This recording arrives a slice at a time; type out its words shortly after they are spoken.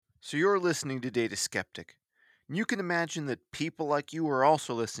So you're listening to Data Skeptic. And you can imagine that people like you are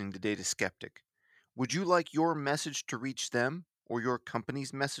also listening to Data Skeptic. Would you like your message to reach them or your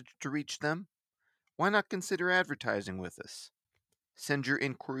company's message to reach them? Why not consider advertising with us? Send your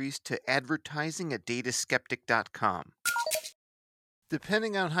inquiries to advertising@dataskeptic.com.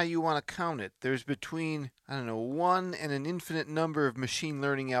 Depending on how you want to count it, there's between, 1 and an infinite number of machine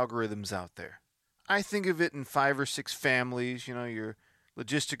learning algorithms out there. I think of it in 5 or 6 families, your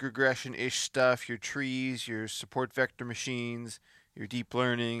logistic regression-ish stuff, your trees, your support vector machines, your deep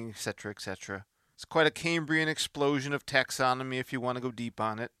learning, etc., etc. It's quite a Cambrian explosion of taxonomy if you want to go deep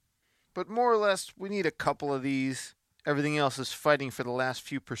on it. But more or less, we need a couple of these. Everything else is fighting for the last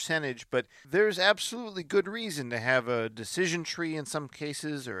few percentage, but there's absolutely good reason to have a decision tree in some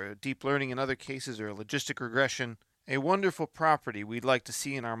cases, or a deep learning in other cases, or a logistic regression. A wonderful property we'd like to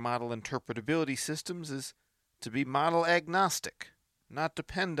see in our model interpretability systems is to be model agnostic. Not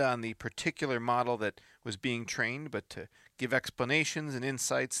depend on the particular model that was being trained, but to give explanations and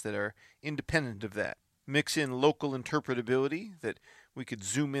insights that are independent of that. Mix in local interpretability, that we could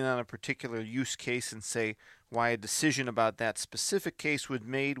zoom in on a particular use case and say why a decision about that specific case was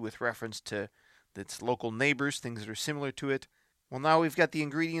made with reference to its local neighbors, things that are similar to it. Well, now we've got the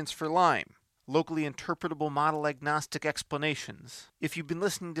ingredients for Lime. Locally interpretable model agnostic explanations. If you've been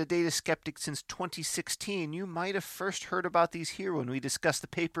listening to Data Skeptic since 2016, you might have first heard about these here when we discussed the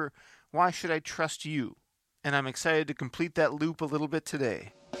paper, Why Should I Trust You? And I'm excited to complete that loop a little bit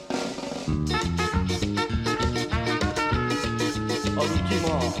today.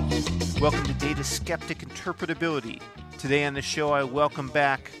 Welcome to Data Skeptic Interpretability. Today on the show I welcome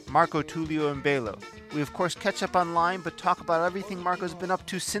back Marco Tullio Imbello. We of course catch up on Lime, but talk about everything Marco's been up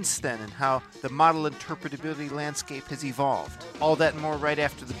to since then and how the model interpretability landscape has evolved. All that and more right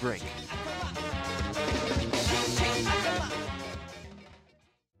after the break.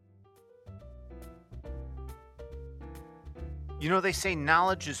 You know, they say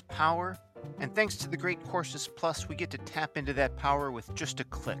knowledge is power, and thanks to the Great Courses Plus, we get to tap into that power with just a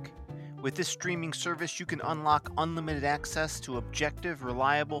click. With this streaming service, you can unlock unlimited access to objective,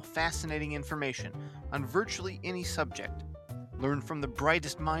 reliable, fascinating information on virtually any subject. Learn from the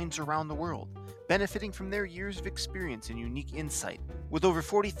brightest minds around the world, benefiting from their years of experience and unique insight. With over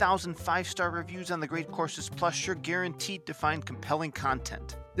 40,000 5-star reviews on the Great Courses Plus, you're guaranteed to find compelling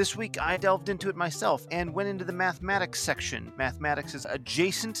content. This week, I delved into it myself and went into the mathematics section. Mathematics is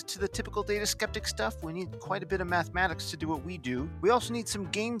adjacent to the typical Data Skeptic stuff. We need quite a bit of mathematics to do what we do. We also need some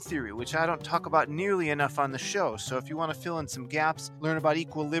game theory, which I don't talk about nearly enough on the show. So if you want to fill in some gaps, learn about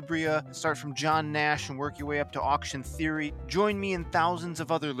equilibria, start from John Nash and work your way up to auction theory, join me and thousands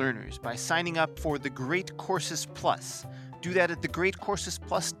of other learners by signing up for the Great Courses Plus. Do that at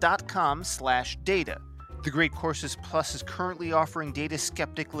thegreatcoursesplus.com/data. The Great Courses Plus is currently offering Data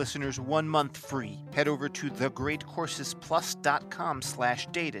Skeptic listeners 1 month free. Head over to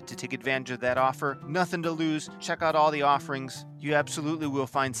thegreatcoursesplus.com/data to take advantage of that offer. Nothing to lose. Check out all the offerings. You absolutely will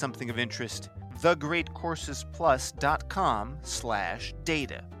find something of interest.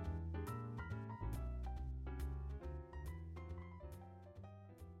 thegreatcoursesplus.com/data.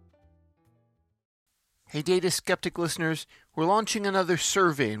 Hey Data Skeptic listeners, we're launching another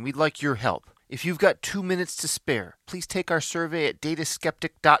survey and we'd like your help. If you've got 2 minutes to spare, please take our survey at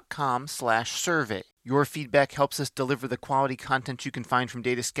dataskeptic.com/survey. Your feedback helps us deliver the quality content you can find from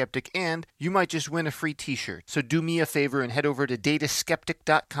Data Skeptic, and you might just win a free t-shirt. So do me a favor and head over to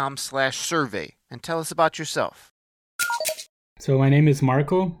dataskeptic.com/survey and tell us about yourself. So my name is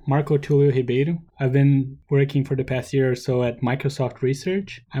Marco Tullio Ribeiro. I've been working for the past year or so at Microsoft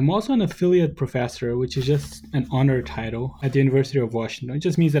Research. I'm also an affiliate professor, which is just an honor title at the University of Washington. It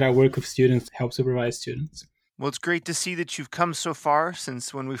just means that I work with students, help supervise students. Well, it's great to see that you've come so far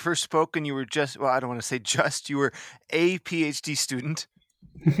since when we first spoke and you were I don't want to say just, you were a PhD student.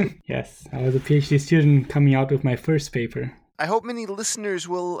 Yes, I was a PhD student coming out with my first paper. I hope many listeners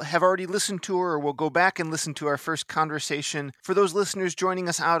will have already listened to or will go back and listen to our first conversation. For those listeners joining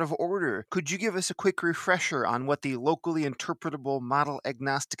us out of order, could you give us a quick refresher on what the locally interpretable model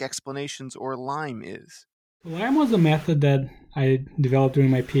agnostic explanations, or LIME, is? LIME was a method that I developed during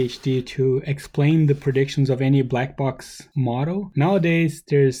my PhD to explain the predictions of any black box model. Nowadays,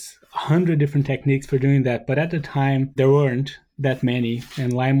 there's 100 different techniques for doing that, but at the time, there weren't that many.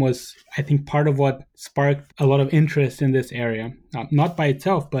 And LIME was, I think, part of what sparked a lot of interest in this area. Not by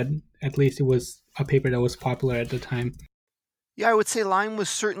itself, but at least it was a paper that was popular at the time. Yeah, I would say Lime was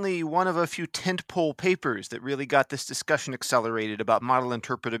certainly one of a few tentpole papers that really got this discussion accelerated about model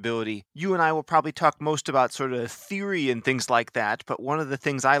interpretability. You and I will probably talk most about sort of theory and things like that, but one of the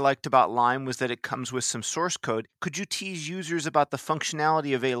things I liked about Lime was that it comes with some source code. Could you tease users about the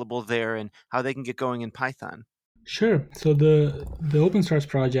functionality available there and how they can get going in Python? Sure. So the open source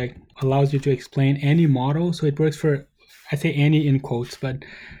project allows you to explain any model. So it works for, I say any in quotes, but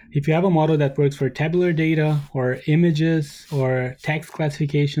if you have a model that works for tabular data or images or text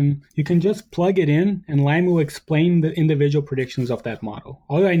classification, you can just plug it in and Lime will explain the individual predictions of that model.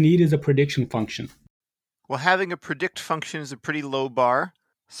 All I need is a prediction function. Well, having a predict function is a pretty low bar,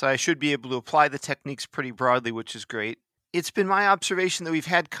 so I should be able to apply the techniques pretty broadly, which is great. It's been my observation that we've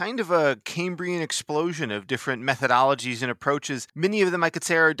had kind of a Cambrian explosion of different methodologies and approaches. Many of them I could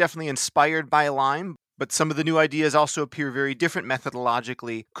say are definitely inspired by Lime, but some of the new ideas also appear very different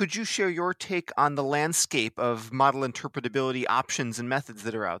methodologically. Could you share your take on the landscape of model interpretability options and methods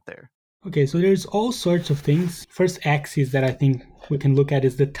that are out there? Okay, so there's all sorts of things. First axis that I think we can look at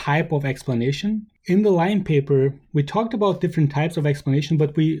is the type of explanation. In the Lime paper, we talked about different types of explanation,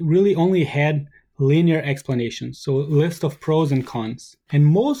 but we really only had linear explanations, so a list of pros and cons. And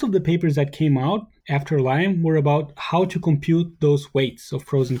most of the papers that came out after Lime were about how to compute those weights of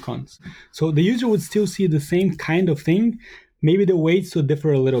pros and cons. So the user would still see the same kind of thing, maybe the weights would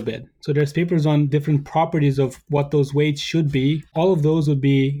differ a little bit. So there's papers on different properties of what those weights should be. All of those would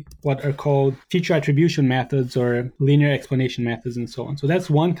be what are called feature attribution methods or linear explanation methods and so on. So that's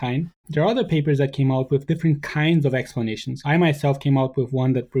one kind. There are other papers that came out with different kinds of explanations. I myself came out with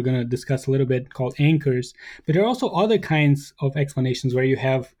one that we're going to discuss a little bit called anchors. But there are also other kinds of explanations where you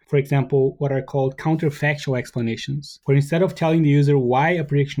have, for example, what are called counterfactual explanations, where instead of telling the user why a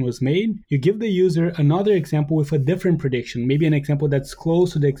prediction was made, you give the user another example with a different prediction, maybe an example that's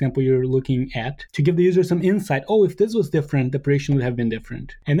close to the example you're looking at, to give the user some insight. Oh, if this was different, the prediction would have been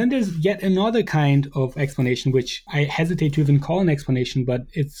different. And then there's yet another kind of explanation, which I hesitate to even call an explanation, but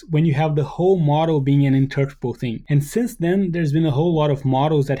it's when you have the whole model being an interpretable thing. And since then, there's been a whole lot of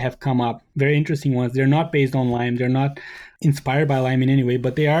models that have come up, very interesting ones. They're not based on Lime. They're not inspired by Lime in any way,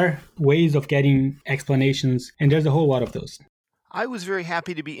 but they are ways of getting explanations, and there's a whole lot of those. I was very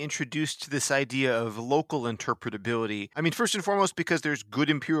happy to be introduced to this idea of local interpretability. I mean, first and foremost, because there's good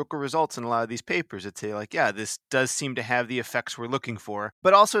empirical results in a lot of these papers that say, like, yeah, this does seem to have the effects we're looking for.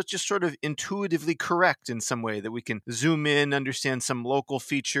 But also, it's just sort of intuitively correct in some way that we can zoom in, understand some local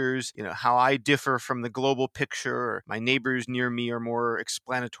features, how I differ from the global picture, or my neighbors near me are more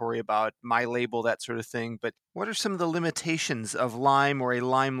explanatory about my label, that sort of thing. But what are some of the limitations of Lime or a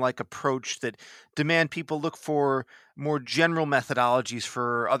Lime-like approach that demand people look for more general methodologies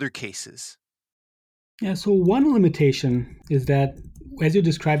for other cases? Yeah, so one limitation is that, as you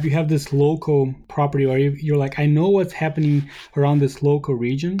described, you have this local property, or you're like, I know what's happening around this local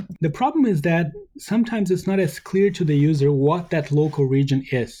region. The problem is that sometimes it's not as clear to the user what that local region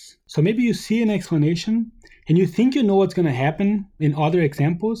is. So maybe you see an explanation and you think you know what's going to happen in other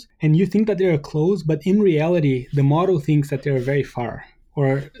examples, and you think that they're close, but in reality, the model thinks that they're very far.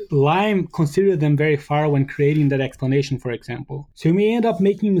 Or Lime considered them very far when creating that explanation, for example. So you may end up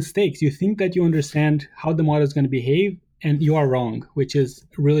making mistakes. You think that you understand how the model is going to behave, and you are wrong, which is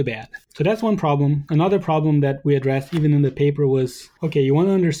really bad. So that's one problem. Another problem that we addressed even in the paper was, okay, you want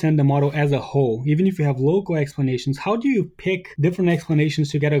to understand the model as a whole. Even if you have local explanations, how do you pick different explanations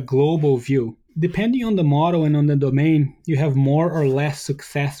to get a global view? Depending on the model and on the domain, you have more or less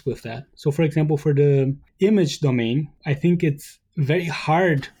success with that. So for example, for the image domain, I think it's very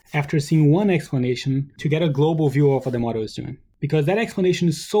hard after seeing one explanation to get a global view of what the model is doing, because that explanation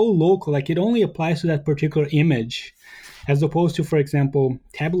is so local, like it only applies to that particular image, as opposed to, for example,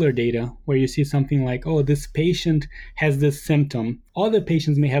 tabular data, where you see something like, oh, this patient has this symptom. Other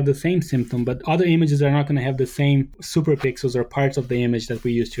patients may have the same symptom, but other images are not going to have the same superpixels or parts of the image that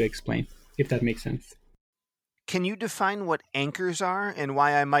we use to explain, if that makes sense. Can you define what anchors are and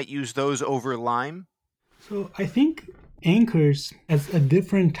why I might use those over Lime? So I think anchors as a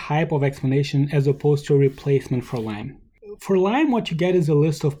different type of explanation as opposed to a replacement for Lime. For Lime, what you get is a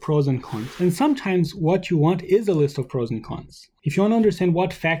list of pros and cons. And sometimes what you want is a list of pros and cons. If you want to understand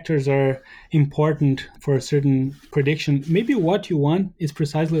what factors are important for a certain prediction, maybe what you want is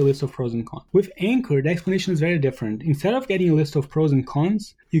precisely a list of pros and cons. With Anchor, the explanation is very different. Instead of getting a list of pros and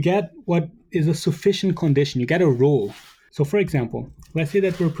cons, you get what is a sufficient condition. You get a rule. So for example, let's say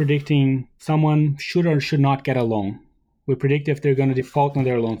that we're predicting someone should or should not get a loan. We predict if they're going to default on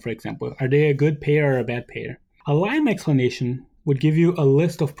their loan, for example. Are they a good payer or a bad payer? A Lime explanation would give you a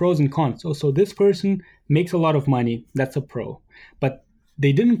list of pros and cons. So this person makes a lot of money. That's a pro. But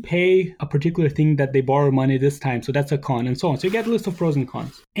they didn't pay a particular thing that they borrow money this time, so that's a con, and so on. So you get a list of pros and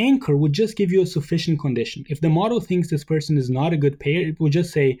cons. Anchor would just give you a sufficient condition. If the model thinks this person is not a good payer, it would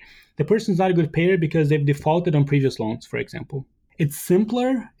just say the person is not a good payer because they've defaulted on previous loans, for example. It's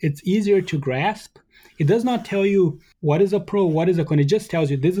simpler, it's easier to grasp. It does not tell you what is a pro, what is a con. It just tells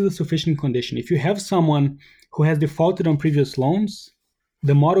you this is a sufficient condition. If you have someone who has defaulted on previous loans,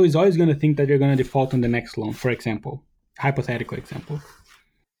 the model is always going to think that you're going to default on the next loan, for example. Hypothetical example.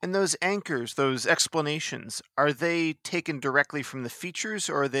 And those anchors, those explanations, are they taken directly from the features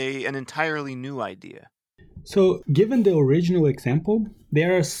or are they an entirely new idea? So given the original example, they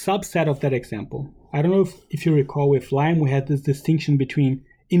are a subset of that example. I don't know if you recall with Lime, we had this distinction between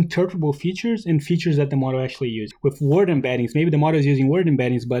interpretable features and features that the model actually uses. With word embeddings, maybe the model is using word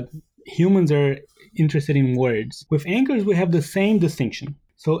embeddings, but humans are interested in words. With anchors, we have the same distinction.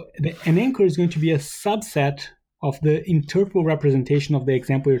 So an anchor is going to be a subset of the interpretable representation of the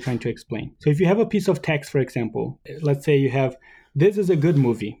example you're trying to explain. So if you have a piece of text, for example, let's say you have, this is a good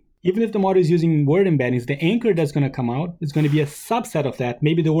movie. Even if the model is using word embeddings, the anchor that's going to come out is going to be a subset of that,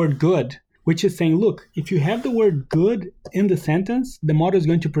 maybe the word good, which is saying, look, if you have the word good in the sentence, the model is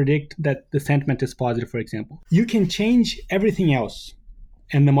going to predict that the sentiment is positive, for example. You can change everything else,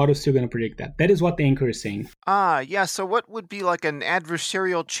 and the model is still going to predict that. That is what the anchor is saying. Yeah, so what would be like an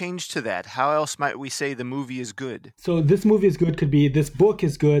adversarial change to that? How else might we say the movie is good? So this movie is good could be, this book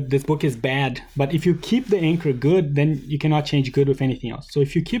is good, this book is bad. But if you keep the anchor good, then you cannot change good with anything else. So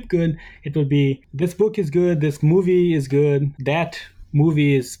if you keep good, it would be, this book is good, this movie is good, that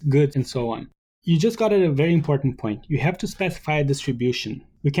movie is good, and so on. You just got at a very important point. You have to specify a distribution.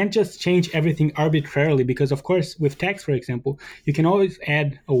 We can't just change everything arbitrarily because, of course, with text, for example, you can always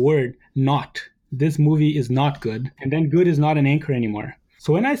add a word, not. This movie is not good. And then good is not an anchor anymore.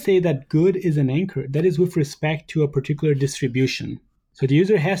 So when I say that good is an anchor, that is with respect to a particular distribution. So the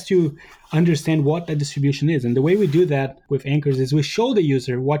user has to understand what that distribution is. And the way we do that with anchors is we show the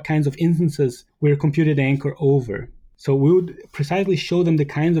user what kinds of instances we're computed the anchor over. So we would precisely show them the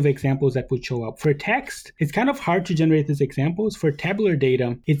kinds of examples that would show up. For text, it's kind of hard to generate these examples. For tabular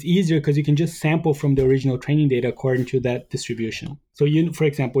data, it's easier because you can just sample from the original training data according to that distribution. So for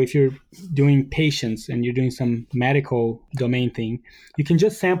example, if you're doing patients and you're doing some medical domain thing, you can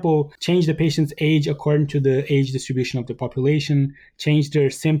just sample, change the patient's age according to the age distribution of the population, change their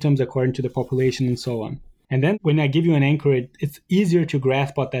symptoms according to the population, and so on. And then when I give you an anchor, it's easier to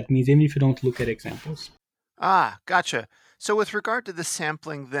grasp what that means, even if you don't look at examples. Gotcha. So with regard to the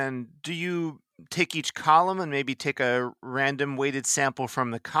sampling, then, do you take each column and maybe take a random weighted sample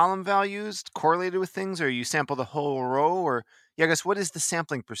from the column values correlated with things, or you sample the whole row? Or, I guess, what is the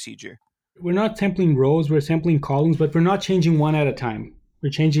sampling procedure? We're not sampling rows, we're sampling columns, but we're not changing one at a time. We're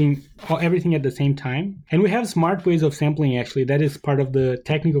changing everything at the same time. And we have smart ways of sampling, actually. That is part of the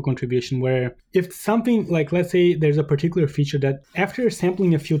technical contribution, where if something, like let's say there's a particular feature that after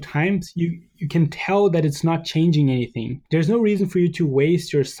sampling a few times, you can tell that it's not changing anything. There's no reason for you to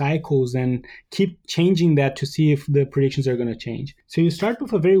waste your cycles and keep changing that to see if the predictions are going to change. So you start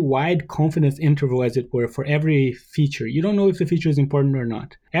with a very wide confidence interval, as it were, for every feature. You don't know if the feature is important or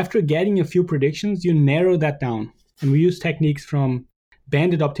not. After getting a few predictions, you narrow that down. And we use techniques from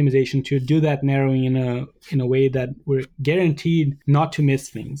bandit optimization to do that narrowing in a way that we're guaranteed not to miss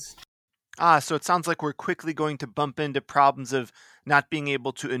things. So it sounds like we're quickly going to bump into problems of not being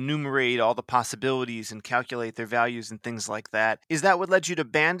able to enumerate all the possibilities and calculate their values and things like that. Is that what led you to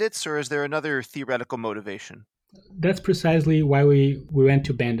bandits, or is there another theoretical motivation? That's precisely why we went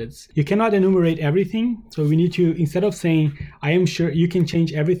to bandits. You cannot enumerate everything, so we need to, instead of saying, I am sure you can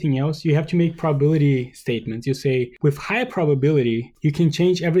change everything else, you have to make probability statements. You say, with high probability, you can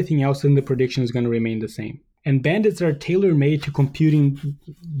change everything else and the prediction is going to remain the same. And bandits are tailor-made to computing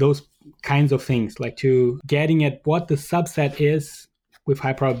those kinds of things, like to getting at what the subset is with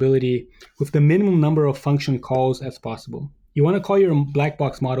high probability, with the minimum number of function calls as possible. You want to call your black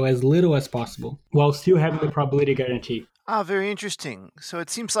box model as little as possible while still having the probability guarantee. Very interesting. So it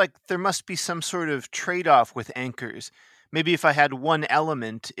seems like there must be some sort of trade-off with anchors. Maybe if I had one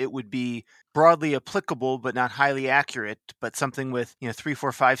element, it would be broadly applicable but not highly accurate, but something with 3,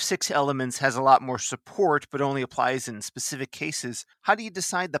 4, 5, 6 elements has a lot more support but only applies in specific cases. How do you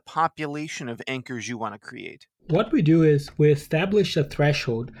decide the population of anchors you want to create? What we do is we establish a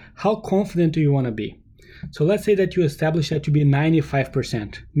threshold. How confident do you want to be? So let's say that you establish that to be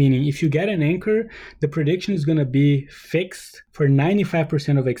 95%, meaning if you get an anchor, the prediction is going to be fixed for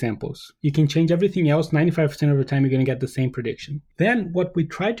 95% of examples. You can change everything else, 95% of the time you're going to get the same prediction. Then what we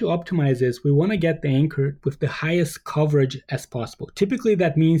try to optimize is we want to get the anchor with the highest coverage as possible. Typically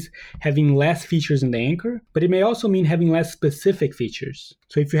that means having less features in the anchor, but it may also mean having less specific features.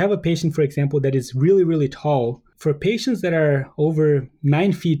 So if you have a patient, for example, that is really, really tall, for patients that are over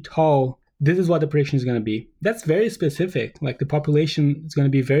 9 feet tall, this is what the prediction is going to be. That's very specific. Like the population is going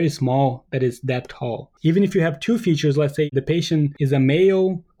to be very small that is that tall. Even if you have 2 features, let's say the patient is a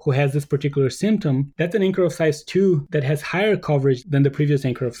male who has this particular symptom, that's an anchor of size 2 that has higher coverage than the previous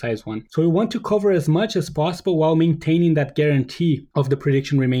anchor of size 1. So we want to cover as much as possible while maintaining that guarantee of the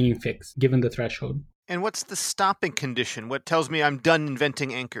prediction remaining fixed, given the threshold. And what's the stopping condition? What tells me I'm done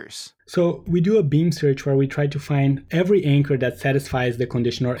inventing anchors? So we do a beam search where we try to find every anchor that satisfies the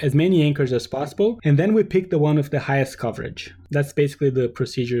condition, or as many anchors as possible, and then we pick the one with the highest coverage. That's basically the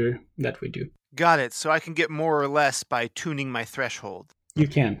procedure that we do. Got it. So I can get more or less by tuning my threshold. You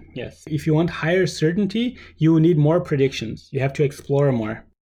can, yes. If you want higher certainty, you will need more predictions. You have to explore more.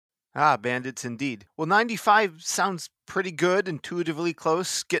 Ah, bandits indeed. Well, 95 sounds pretty good, intuitively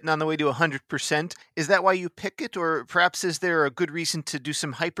close, getting on the way to 100%. Is that why you pick it? Or perhaps is there a good reason to do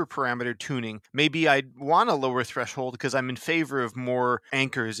some hyperparameter tuning? Maybe I'd want a lower threshold because I'm in favor of more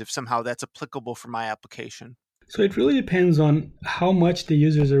anchors if somehow that's applicable for my application. So it really depends on how much the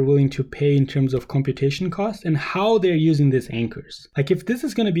users are willing to pay in terms of computation cost and how they're using these anchors. Like if this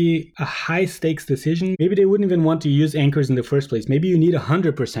is going to be a high stakes decision, maybe they wouldn't even want to use anchors in the first place. Maybe you need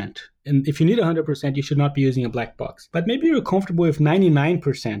 100%. And if you need 100%, you should not be using a black box. But maybe you're comfortable with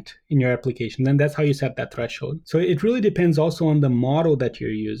 99% in your application. Then that's how you set that threshold. So it really depends also on the model that you're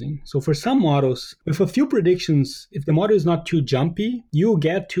using. So for some models, with a few predictions, if the model is not too jumpy, you'll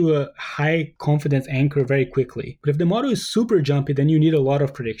get to a high confidence anchor very quickly. But if the model is super jumpy, then you need a lot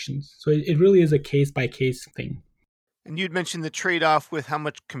of predictions. So it really is a case-by-case thing. And you'd mentioned the trade-off with how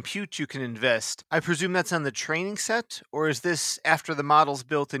much compute you can invest. I presume that's on the training set, or is this after the model's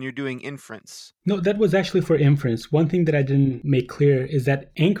built and you're doing inference? No, that was actually for inference. One thing that I didn't make clear is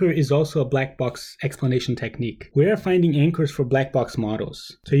that anchor is also a black box explanation technique. We are finding anchors for black box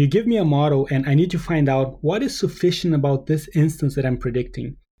models. So you give me a model and I need to find out what is sufficient about this instance that I'm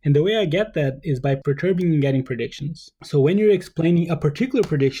predicting. And the way I get that is by perturbing and getting predictions. So when you're explaining a particular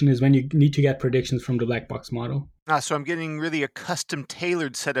prediction is when you need to get predictions from the black box model. So I'm getting really a custom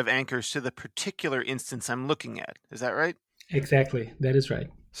tailored set of anchors to the particular instance I'm looking at. Is that right? Exactly. That is right.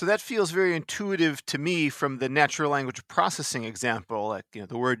 So that feels very intuitive to me from the natural language processing example, like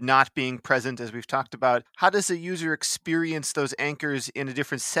the word not being present as we've talked about. How does a user experience those anchors in a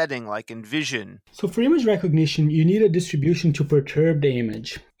different setting, like in vision? So for image recognition, you need a distribution to perturb the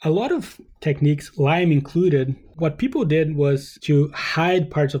image. A lot of techniques, LIME included, what people did was to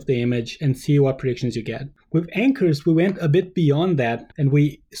hide parts of the image and see what predictions you get. With anchors, we went a bit beyond that and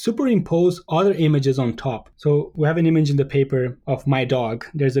we superimpose other images on top. So we have an image in the paper of my dog.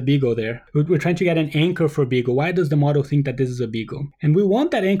 There's a beagle there. We're trying to get an anchor for beagle. Why does the model think that this is a beagle? And we want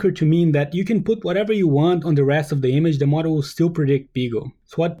that anchor to mean that you can put whatever you want on the rest of the image. The model will still predict beagle.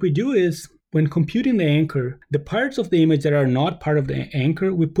 So what we do is, when computing the anchor, the parts of the image that are not part of the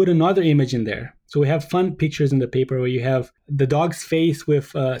anchor, we put another image in there. So we have fun pictures in the paper where you have the dog's face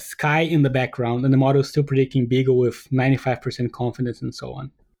with sky in the background and the model is still predicting beagle with 95% confidence and so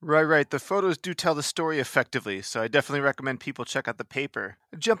on. Right. The photos do tell the story effectively, so I definitely recommend people check out the paper.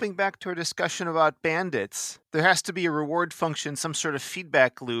 Jumping back to our discussion about bandits, there has to be a reward function, some sort of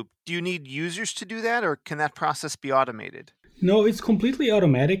feedback loop. Do you need users to do that, or can that process be automated? No, it's completely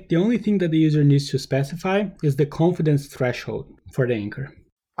automatic. The only thing that the user needs to specify is the confidence threshold for the anchor.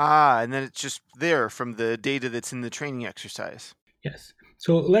 And then it's just there from the data that's in the training exercise. Yes.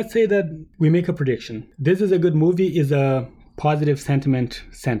 So let's say that we make a prediction. This is a good movie is a positive sentiment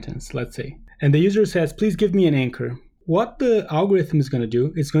sentence, let's say. And the user says, please give me an anchor. What the algorithm is going to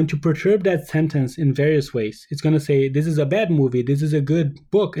do is going to perturb that sentence in various ways. It's going to say, this is a bad movie, this is a good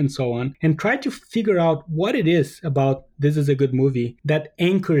book, and so on, and try to figure out what it is about this is a good movie that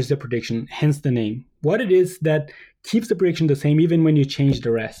anchors the prediction, hence the name. What it is that keeps the prediction the same even when you change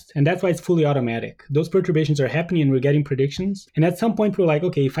the rest. And that's why it's fully automatic. Those perturbations are happening and we're getting predictions. And at some point, we're like,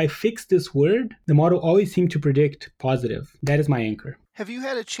 okay, if I fix this word, the model always seems to predict positive. That is my anchor. Have you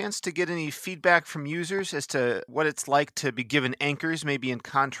had a chance to get any feedback from users as to what it's like to be given anchors, maybe in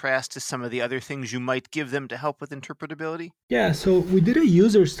contrast to some of the other things you might give them to help with interpretability? Yeah, so we did a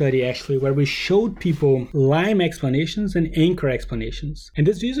user study actually where we showed people LIME explanations and anchor explanations. And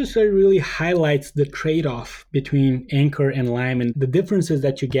this user study really highlights the trade-off between anchor and LIME and the differences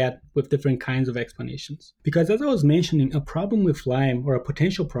that you get with different kinds of explanations. Because as I was mentioning, a problem with Lime, or a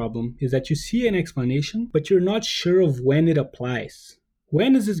potential problem, is that you see an explanation, but you're not sure of when it applies.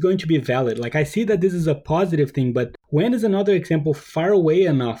 When is this going to be valid? Like, I see that this is a positive thing, but when is another example far away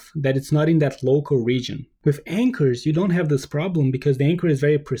enough that it's not in that local region? With anchors, you don't have this problem because the anchor is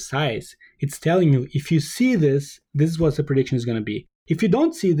very precise. It's telling you, if you see this, this is what the prediction is going to be. If you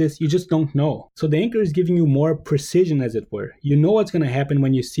don't see this, you just don't know. So the anchor is giving you more precision, as it were. You know what's going to happen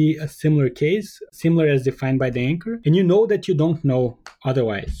when you see a similar case, similar as defined by the anchor, and you know that you don't know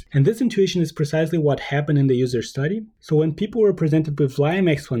otherwise. And this intuition is precisely what happened in the user study. So when people were presented with Lime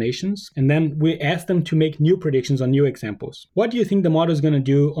explanations, and then we asked them to make new predictions on new examples, what do you think the model is going to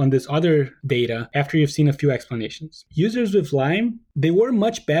do on this other data after you've seen a few explanations? Users with Lime, they were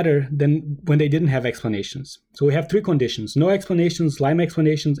much better than when they didn't have explanations. So we have three conditions: no explanations, Lime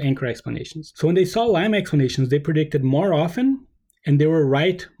explanations, anchor explanations. So when they saw Lime explanations, they predicted more often, and they were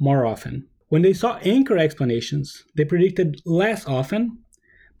right more often. When they saw anchor explanations, they predicted less often,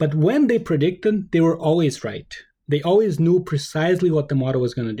 but when they predicted, they were always right. They always knew precisely what the model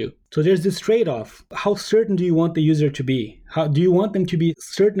was going to do. So there's this trade-off. How certain do you want the user to be? How do you want them to be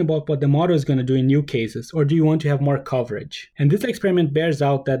certain about what the model is going to do in new cases, or do you want to have more coverage? And this experiment bears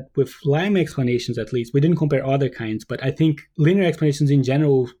out that with Lime explanations, at least, we didn't compare other kinds, but I think linear explanations in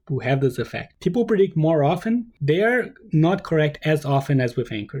general will have this effect. People predict more often. They are not correct as often as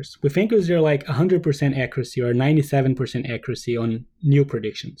with anchors. With anchors, they're like 100% accuracy or 97% accuracy on new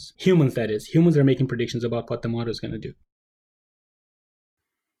predictions. Humans, that is. Humans are making predictions about what the model is going to do.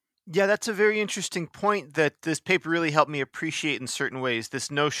 Yeah, that's a very interesting point that this paper really helped me appreciate in certain ways. This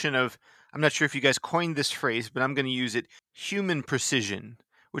notion of, I'm not sure if you guys coined this phrase, but I'm going to use it, human precision,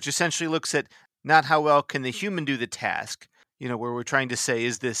 which essentially looks at not how well can the human do the task, where we're trying to say,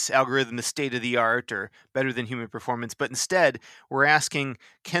 is this algorithm the state of the art or better than human performance? But instead, we're asking,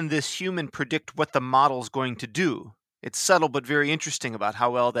 can this human predict what the model's going to do? It's subtle but very interesting about how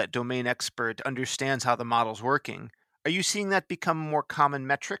well that domain expert understands how the model's working. Are you seeing that become a more common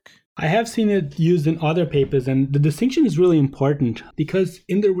metric? I have seen it used in other papers, and the distinction is really important because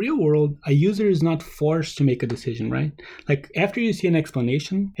in the real world, a user is not forced to make a decision, right? Like after you see an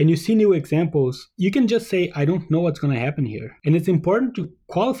explanation and you see new examples, you can just say, I don't know what's going to happen here. And it's important to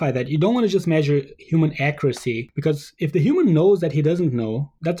qualify that. You don't want to just measure human accuracy, because if the human knows that he doesn't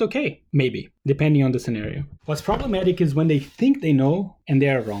know, that's okay, maybe, depending on the scenario. What's problematic is when they think they know and they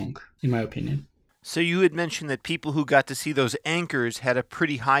are wrong, in my opinion. So you had mentioned that people who got to see those anchors had a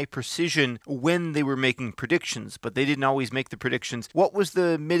pretty high precision when they were making predictions, but they didn't always make the predictions. What was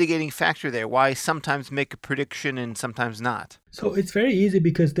the mitigating factor there? Why sometimes make a prediction and sometimes not? So it's very easy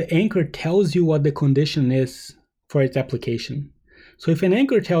because the anchor tells you what the condition is for its application. So if an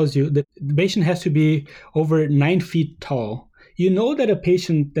anchor tells you that the patient has to be over 9 feet tall, you know that a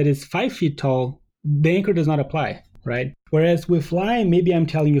patient that is 5 feet tall, the anchor does not apply, right? Whereas with Lime, maybe I'm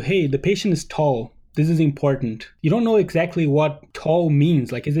telling you, hey, the patient is tall. This is important. You don't know exactly what tall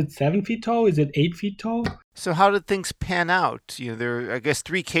means. Like, is it 7 feet tall? Is it 8 feet tall? So how did things pan out? There are, I guess,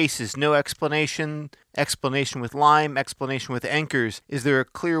 3 cases: no explanation, explanation with Lime, explanation with anchors. Is there a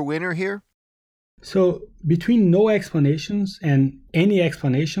clear winner here? So between no explanations and any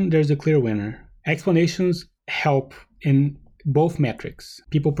explanation, there's a clear winner. Explanations help in both metrics.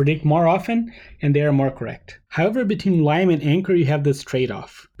 People predict more often and they are more correct. However, between Lime and anchor, you have this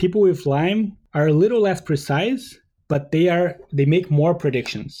trade-off. People with Lime are a little less precise, but they make more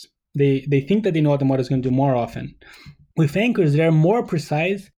predictions. They think that they know what the model is going to do more often. With anchors, they are more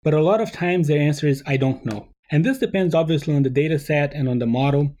precise, but a lot of times their answer is, I don't know. And this depends obviously on the data set and on the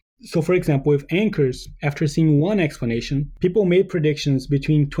model. So for example, with anchors, after seeing one explanation, people made predictions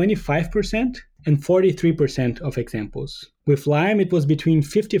between 25% and 43% of examples. With Lime, it was between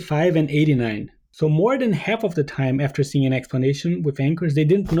 55 and 89. So more than half of the time after seeing an explanation with anchors, they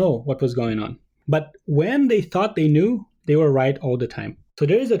didn't know what was going on. But when they thought they knew, they were right all the time. So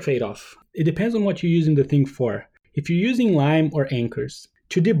there is a trade-off. It depends on what you're using the thing for. If you're using Lime or anchors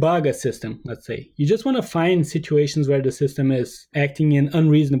to debug a system, let's say, you just want to find situations where the system is acting in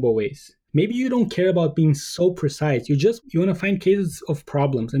unreasonable ways. Maybe you don't care about being so precise. You want to find cases of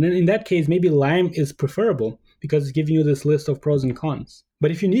problems. And then in that case, maybe Lime is preferable because it's giving you this list of pros and cons.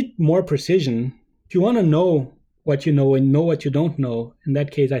 But if you need more precision, if you want to know what you know and know what you don't know, in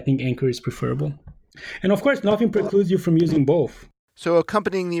that case, I think anchor is preferable. And of course, nothing precludes you from using both. So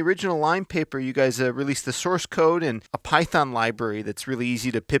accompanying the original Lime paper, you guys released the source code and a Python library that's really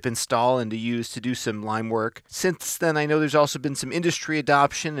easy to pip install and to use to do some Lime work. Since then, I know there's also been some industry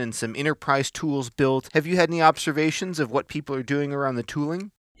adoption and some enterprise tools built. Have you had any observations of what people are doing around the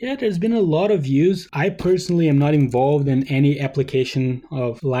tooling? Yeah, there's been a lot of use. I personally am not involved in any application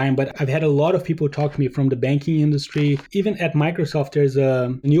of Lime, but I've had a lot of people talk to me from the banking industry. Even at Microsoft, there's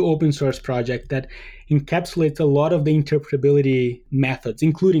a new open source project that encapsulates a lot of the interpretability methods,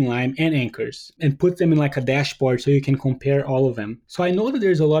 including Lime and anchors, and puts them in like a dashboard so you can compare all of them. So I know that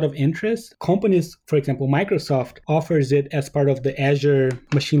there's a lot of interest. Companies, for example, Microsoft offers it as part of the Azure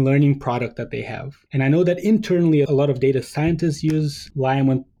machine learning product that they have. And I know that internally, a lot of data scientists use Lime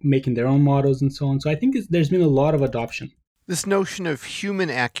when making their own models and so on. So I think there's been a lot of adoption. This notion of human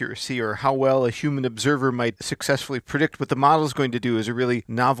accuracy, or how well a human observer might successfully predict what the model is going to do, is a really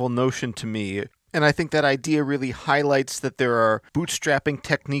novel notion to me. And I think that idea really highlights that there are bootstrapping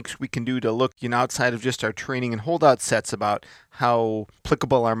techniques we can do to look outside of just our training and holdout sets about how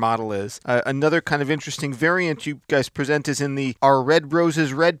applicable our model is. Another kind of interesting variant you guys present is in the Our Red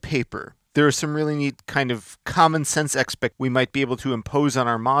Roses Red paper. There are some really neat kind of common sense aspects we might be able to impose on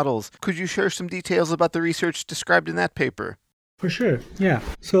our models. Could you share some details about the research described in that paper? For sure, yeah.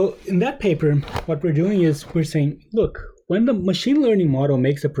 So in that paper, what we're doing is we're saying, look, when the machine learning model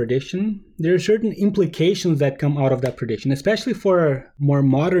makes a prediction, there are certain implications that come out of that prediction, especially for more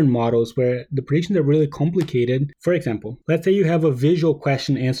modern models where the predictions are really complicated. For example, let's say you have a visual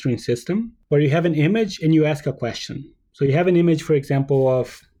question answering system where you have an image and you ask a question. So you have an image, for example,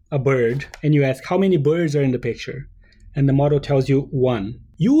 of a bird, and you ask how many birds are in the picture, and the model tells you one.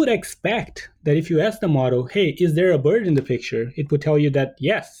 You would expect that if you ask the model, hey, is there a bird in the picture? It would tell you that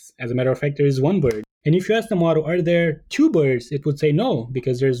yes, as a matter of fact, there is one bird. And if you ask the model, are there two birds? It would say no,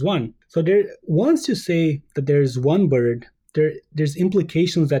 because there's one. So once you say that there's one bird, there's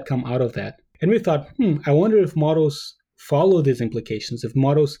implications that come out of that. And we thought, I wonder if models follow these implications, if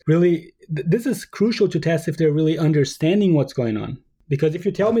models really, this is crucial to test if they're really understanding what's going on. Because if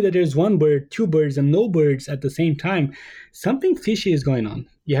you tell me that there's one bird, two birds, and no birds at the same time, something fishy is going on.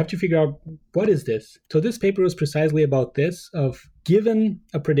 You have to figure out, what is this? So this paper was precisely about this, of given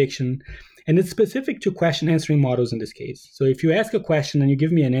a prediction, and it's specific to question answering models in this case. So if you ask a question and you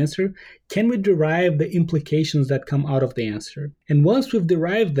give me an answer, can we derive the implications that come out of the answer? And once we've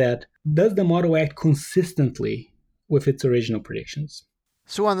derived that, does the model act consistently with its original predictions?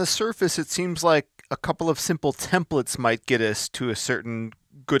 So on the surface, it seems like a couple of simple templates might get us to a certain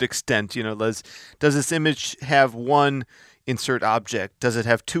good extent. Does this image have one insert object? Does it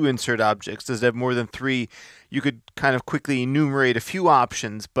have two insert objects? Does it have more than three? You could kind of quickly enumerate a few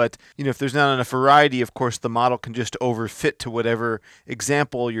options, but if there's not enough variety, of course, the model can just overfit to whatever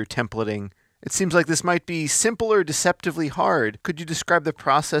example you're templating. It seems like this might be simple or deceptively hard. Could you describe the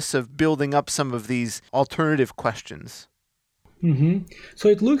process of building up some of these alternative questions? So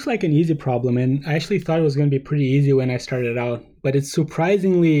it looks like an easy problem, and I actually thought it was going to be pretty easy when I started out. But it's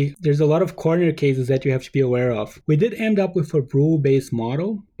surprisingly, there's a lot of corner cases that you have to be aware of. We did end up with a rule-based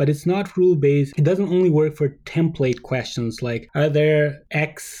model, but it's not rule-based. It doesn't only work for template questions like, are there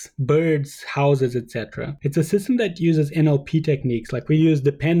X birds, houses, etc. It's a system that uses NLP techniques, like we use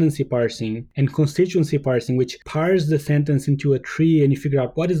dependency parsing and constituency parsing, which parse the sentence into a tree, and you figure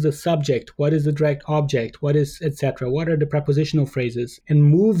out what is the subject, what is the direct object, what is etc. What are the prepositional phrases, and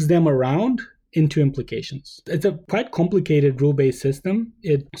moves them around into implications. It's a quite complicated rule-based system.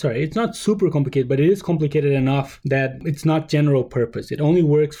 It's not super complicated, but it is complicated enough that it's not general purpose. It only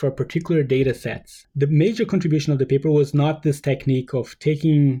works for particular data sets. The major contribution of the paper was not this technique of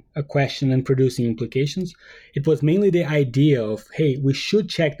taking a question and producing implications. It was mainly the idea of, hey, we should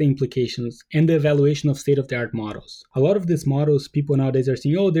check the implications and the evaluation of state-of-the-art models. A lot of these models, people nowadays are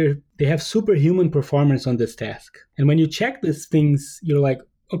saying, they have superhuman performance on this task. And when you check these things, you're like,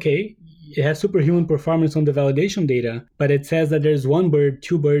 okay, it has superhuman performance on the validation data, but it says that there's one bird,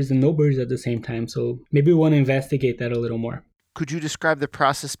 two birds, and no birds at the same time. So maybe we want to investigate that a little more. Could you describe the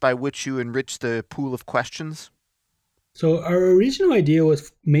process by which you enrich the pool of questions? So our original idea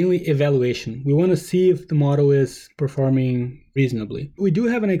was mainly evaluation. We want to see if the model is performing reasonably. We do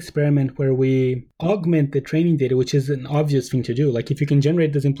have an experiment where we augment the training data, which is an obvious thing to do. Like if you can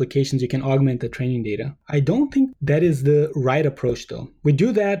generate those implications, you can augment the training data. I don't think that is the right approach though. We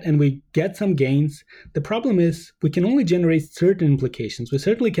do that and we get some gains. The problem is we can only generate certain implications. We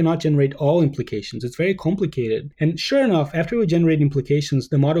certainly cannot generate all implications. It's very complicated. And sure enough, after we generate implications,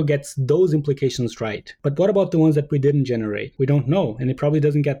 the model gets those implications right. But what about the ones that we didn't generate? We don't know, and it probably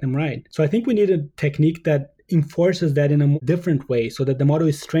doesn't get them right. So I think we need a technique that enforces that in a different way so that the model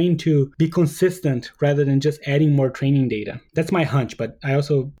is trained to be consistent rather than just adding more training data. That's my hunch, but I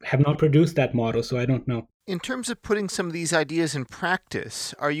also have not produced that model, so I don't know. In terms of putting some of these ideas in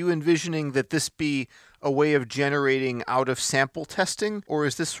practice, are you envisioning that this be a way of generating out-of-sample testing, or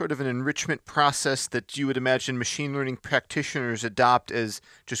is this sort of an enrichment process that you would imagine machine learning practitioners adopt as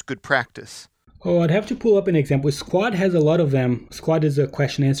just good practice? Oh, I'd have to pull up an example. Squad has a lot of them. Squad is a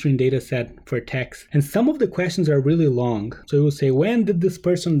question answering data set for text. And some of the questions are really long. So it will say, when did this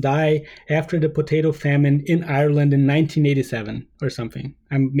person die after the potato famine in Ireland in 1987 or something?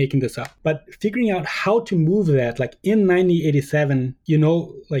 I'm making this up. But figuring out how to move that, like in 1987,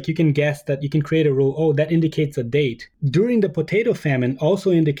 like you can guess that you can create a rule, oh, that indicates a date. During the potato famine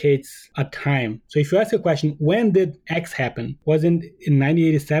also indicates a time. So if you ask a question, when did X happen? Was it in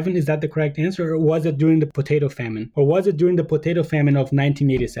 1987? Is that the correct answer? Or was it during the potato famine? Or was it during the potato famine of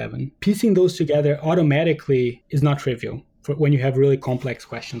 1987? Piecing those together automatically is not trivial for when you have really complex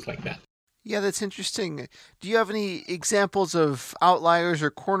questions like that. Yeah, that's interesting. Do you have any examples of outliers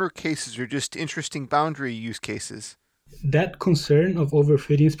or corner cases or just interesting boundary use cases? That concern of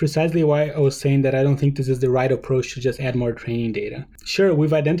overfitting is precisely why I was saying that I don't think this is the right approach to just add more training data. Sure,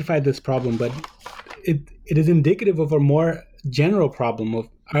 we've identified this problem, but it is indicative of a more general problem of,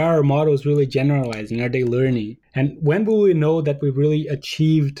 are our models really generalizing? Are they learning? And when will we know that we've really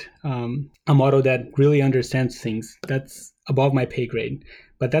achieved a model that really understands things? That's above my pay grade.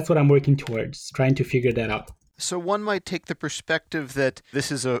 But that's what I'm working towards, trying to figure that out. So one might take the perspective that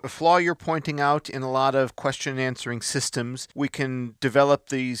this is a flaw you're pointing out in a lot of question answering systems. We can develop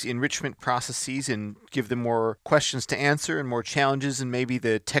these enrichment processes and give them more questions to answer and more challenges, and maybe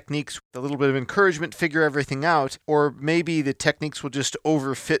the techniques, a little bit of encouragement, figure everything out. Or maybe the techniques will just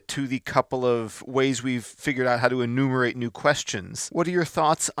overfit to the couple of ways we've figured out how to enumerate new questions. What are your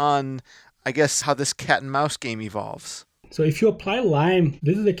thoughts on, I guess, how this cat and mouse game evolves? So if you apply LIME,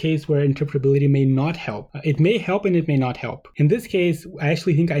 this is a case where interpretability may not help. It may help and it may not help. In this case, I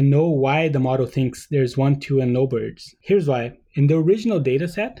actually think I know why the model thinks there's 1, 2, and no birds. Here's why. In the original data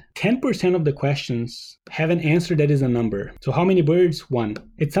set, 10% of the questions have an answer that is a number. So how many birds? 1.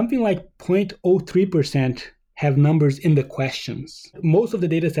 It's something like 0.03% have numbers in the questions. Most of the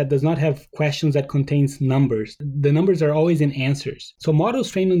data set does not have questions that contains numbers. The numbers are always in answers. So models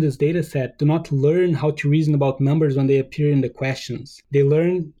trained on this data set do not learn how to reason about numbers when they appear in the questions. They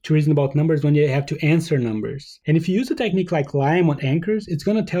learn to reason about numbers when they have to answer numbers. And if you use a technique like LIME on anchors, it's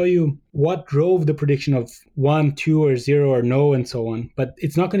going to tell you what drove the prediction of 1, 2, or 0, or no, and so on. But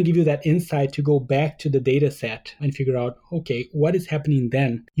it's not going to give you that insight to go back to the data set and figure out, okay, what is happening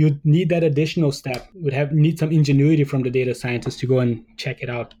then? You need that additional step. You would need some ingenuity from the data scientist to go and check it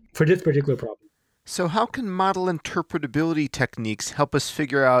out for this particular problem. So how can model interpretability techniques help us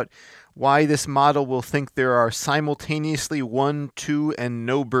figure out why this model will think there are simultaneously 1, 2, and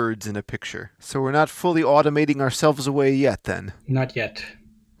no birds in a picture? So we're not fully automating ourselves away yet then? Not yet.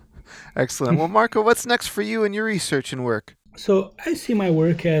 Excellent. Well, Marco, what's next for you in your research and work? So I see my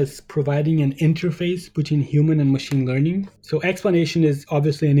work as providing an interface between human and machine learning. So explanation is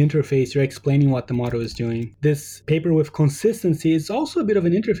obviously an interface. You're explaining what the model is doing. This paper with consistency is also a bit of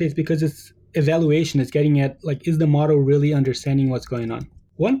an interface because it's evaluation. It's getting at, like, is the model really understanding what's going on?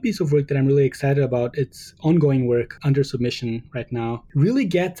 One piece of work that I'm really excited about, it's ongoing work under submission right now, really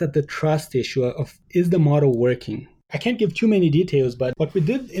gets at the trust issue of, is the model working? I can't give too many details, but what we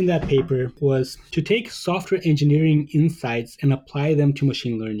did in that paper was to take software engineering insights and apply them to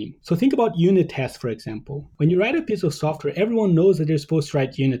machine learning. So think about unit tests, for example. When you write a piece of software, everyone knows that they're supposed to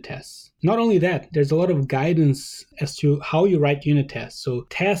write unit tests. Not only that, there's a lot of guidance as to how you write unit tests. So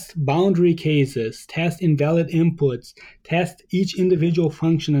test boundary cases, test invalid inputs, test each individual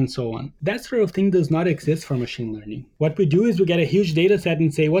function, and so on. That sort of thing does not exist for machine learning. What we do is we get a huge data set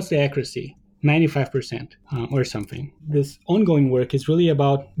and say, what's the accuracy? 95% or something. This ongoing work is really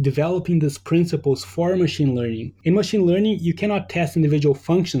about developing these principles for machine learning. In machine learning, you cannot test individual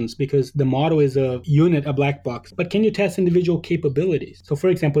functions because the model is a unit, a black box. But can you test individual capabilities? So for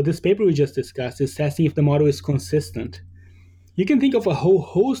example, this paper we just discussed is testing if the model is consistent. You can think of a whole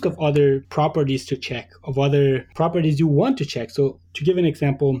host of other properties to check, of other properties you want to check. So to give an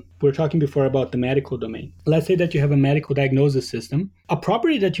example, we were talking before about the medical domain. Let's say that you have a medical diagnosis system. A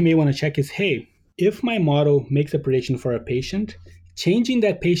property that you may want to check is, hey, if my model makes a prediction for a patient, changing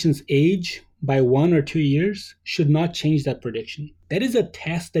that patient's age by 1 or 2 years should not change that prediction. That is a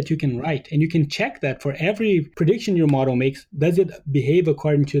test that you can write, and you can check that for every prediction your model makes. Does it behave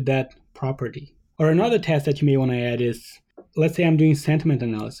according to that property? Or another test that you may want to add is, let's say I'm doing sentiment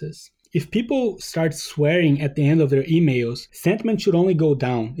analysis. If people start swearing at the end of their emails, sentiment should only go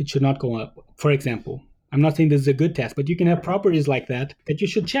down. It should not go up. For example, I'm not saying this is a good test, but you can have properties like that you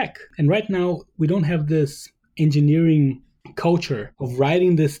should check. And right now, we don't have this engineering culture of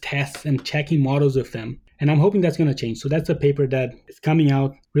writing these tests and checking models with them. And I'm hoping that's going to change. So that's a paper that is coming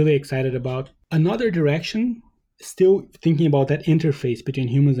out, really excited about. Another direction, still thinking about that interface between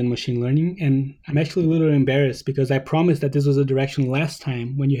humans and machine learning. And I'm actually a little embarrassed because I promised that this was a direction last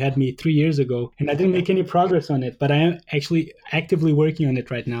time when you had me 3 years ago, and I didn't make any progress on it, but I am actually actively working on it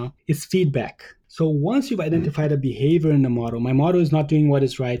right now, is feedback. So once you've identified a behavior in the model, my model is not doing what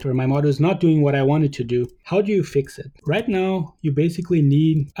is right, or my model is not doing what I want it to do, how do you fix it? Right now, you basically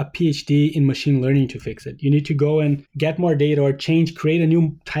need a PhD in machine learning to fix it. You need to go and get more data or create a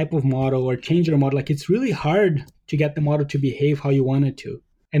new type of model or change your model. Like, it's really hard to get the model to behave how you want it to.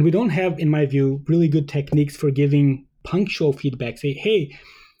 And we don't have, in my view, really good techniques for giving punctual feedback. Say, hey,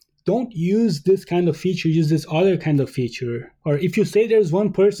 don't use this kind of feature, use this other kind of feature. Or if you say there's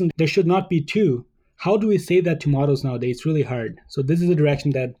one person, there should not be two. How do we say that to models nowadays? It's really hard. So this is a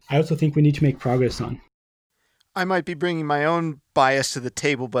direction that I also think we need to make progress on. I might be bringing my own bias to the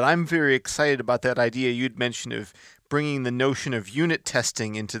table, but I'm very excited about that idea you'd mentioned of bringing the notion of unit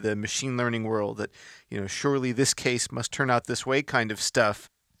testing into the machine learning world, that, surely this case must turn out this way kind of stuff.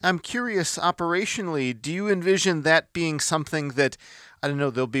 I'm curious, operationally, do you envision that being something that,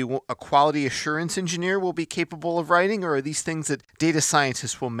 there'll be a quality assurance engineer will be capable of writing, or are these things that data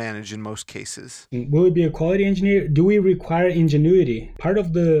scientists will manage in most cases? Will it be a quality engineer? Do we require ingenuity? Part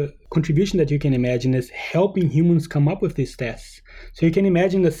of the contribution that you can imagine is helping humans come up with these tests. So you can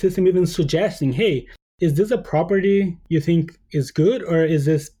imagine the system even suggesting, hey, is this a property you think is good, or is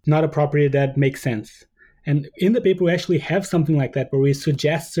this not a property that makes sense? And in the paper, we actually have something like that where we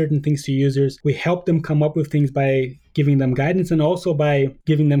suggest certain things to users. We help them come up with things by giving them guidance and also by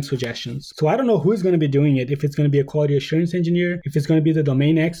giving them suggestions. So I don't know who's going to be doing it, if it's going to be a quality assurance engineer, if it's going to be the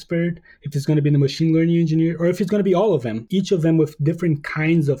domain expert, if it's going to be the machine learning engineer, or if it's going to be all of them, each of them with different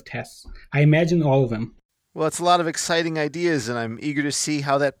kinds of tests. I imagine all of them. Well, it's a lot of exciting ideas, and I'm eager to see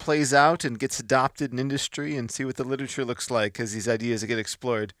how that plays out and gets adopted in industry and see what the literature looks like as these ideas get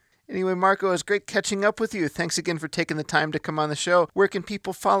explored. Anyway, Marco, it was great catching up with you. Thanks again for taking the time to come on the show. Where can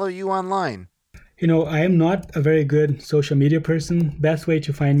people follow you online? I am not a very good social media person. Best way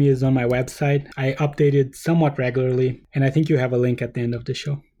to find me is on my website. I update it somewhat regularly, and I think you have a link at the end of the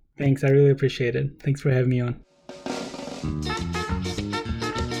show. Thanks, I really appreciate it. Thanks for having me on.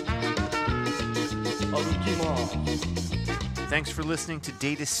 Thanks for listening to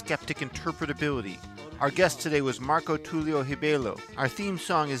Data Skeptic Interpretability. Our guest today was Marco Tulio Rebelo. Our theme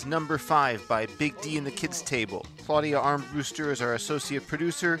song is Number 5 by Big D and the Kids Table. Claudia Armbruster is our associate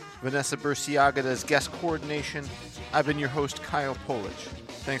producer. Vanessa Burciaga does guest coordination. I've been your host, Kyle Polich.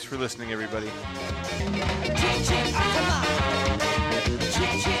 Thanks for listening, everybody.